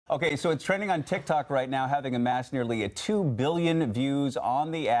Okay, so it's trending on TikTok right now, having amassed nearly 2 billion views on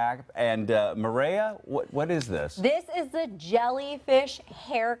the app. And Maria, what is this? This is the jellyfish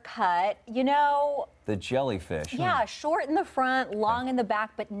haircut. You know, The jellyfish. yeah, short in the front, long in the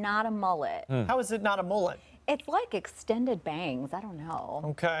back, but not a mullet. How is it not a mullet? It's like extended bangs. I don't know.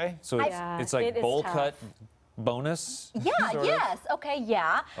 Okay. So it's like it is bowl tough. cut bonus? Yeah, sort of? yes. Okay,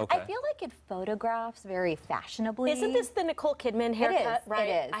 yeah. Okay. I feel like it photographs very fashionably. Isn't this the Nicole Kidman haircut? is, Right.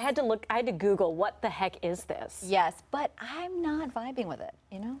 it is. I had to Google what the heck is this? Yes, but I'm not vibing with it,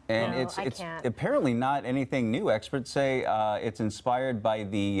 you know? And No, it's I can't. apparently not anything new. Experts say it's inspired by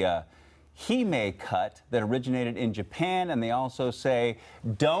the hime cut that originated in Japan, and they also say,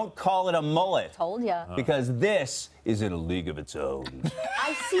 don't call it a mullet. Told ya. Because this is in a league of its own.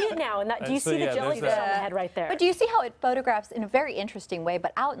 I see it now. And that, do you So, see yeah, the there's jellyfish on that. the head right there? But do you see how it photographs in a very interesting way,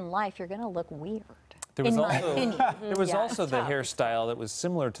 but out in life, you're going to look weird, There was in my also, opinion. there was Yeah, also it's the tough. hairstyle that was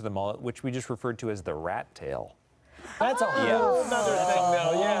similar to the mullet, which we just referred to as the rat tail. That's a whole nother thing,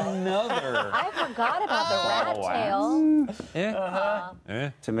 though. Yeah. Another I forgot about the rat wow. tail. Eh? Eh?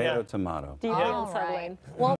 tomato. Deep and All unsettling. right. Well,